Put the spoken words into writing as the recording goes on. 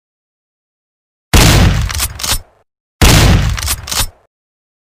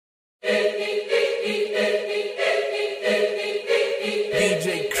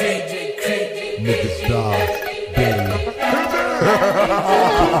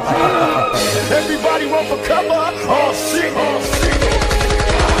Everybody run for cover. Oh shit,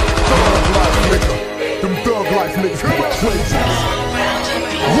 Thug life, nigga. Them thug life niggas go crazy.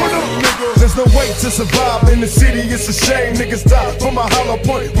 What up, nigga? There's no way to survive in the city, it's a shame. Niggas die from a hollow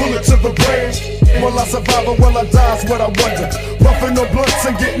point, bullet to the brain. Will I survive or will I die is what I wonder. Puffing no blunts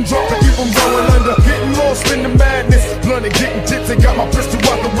and getting drunk to keep them going under. Getting lost in the madness, blunt and getting tipsy. Got my pistol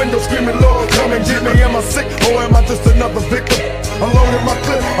out the window screaming, Lord, come and get me. Am I sick or am I just another victim? I'm loading my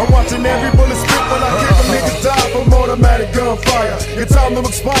clip, I'm watching every bullet spit. When I give them niggas die from automatic gunfire. It's time to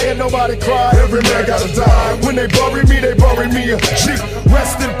expire, nobody cry. Every man gotta die. When they bury me a G.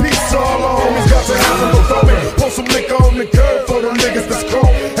 Rest in peace, all the homies got to have them before me. Pour some liquor on the curb for the niggas that's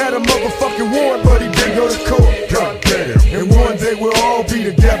cold. Had a motherfucking warrant, but he didn't go to court. God damn. And one day we'll all be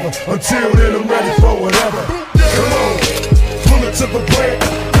together. Until then, I'm ready for whatever. Come on, bullet to the brain.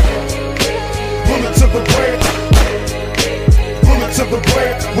 Bullet to the brain. Bullet to the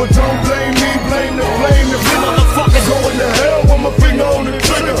brain. Well, don't blame me, blame the flame. If you motherfuckers going to hell with my finger on the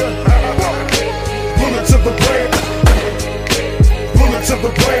trigger. Bullet to the brain. Bullet to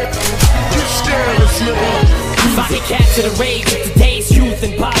the brain. You scandalous, nigga. Body capture the rage of today's youth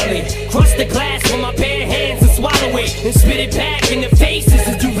and bodily. Crush the glass with my bare hands and swallow it. And spit it back in the faces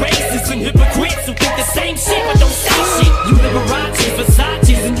of you racists and hypocrites who think the same shit but don't say shit. You Liberace's,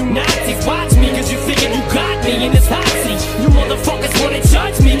 Versace's, and you Nazis. Watch me cause you figured you got me in this hot seat. You motherfuckers wanna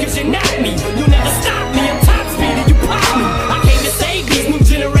judge me cause you're not me. You'll never stop me, I'm top speed and you pop me. I came to save these new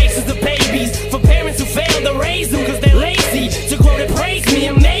generations of babies. For parents who failed to raise them cause they're lazy. To grow to praise me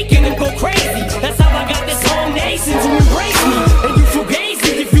and making them go crazy. That's how I got this whole nation to embrace me. And you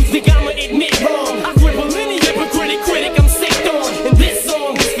fugazi if you think I'ma admit wrong. I cripple any hypocritic critic I'm sick on. And this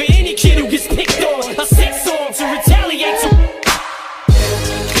song is for any kid who gets picked on. A sick song to retaliate to.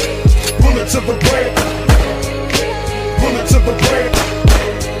 Bullet to the brain. Bullet to the brain.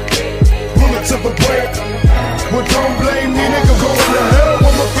 Bullet to the brain. Well, don't blame me, nigga. Going to hell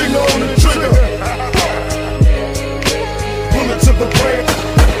with my finger on the trigger. Bullet to the brain.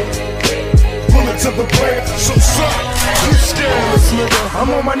 Bullet to the brain. So suck, you scandalous, nigga. I'm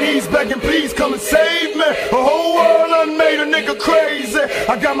on my knees begging, please come and save me. A whole world done made a nigga crazy.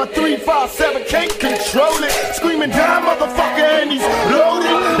 I got my 357, can't control it. Screaming down, motherfucker, and he's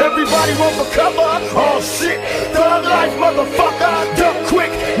loaded. Everybody run for cover. Oh shit, thug life, motherfucker. Duck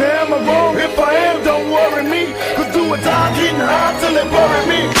quick. Now am I wrong? If I am, don't worry me. Cause do or die, getting high till they bury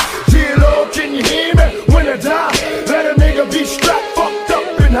me. Dear Lord, can you hear me? When I die, let a nigga be strapped, fucked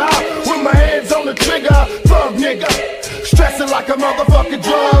up and high. With my hands on the trigger, thug nigga. Stressing like a motherfucking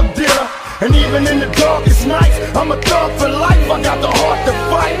drug dealer. And even in the darkest nights, I'm a thug for life. I got the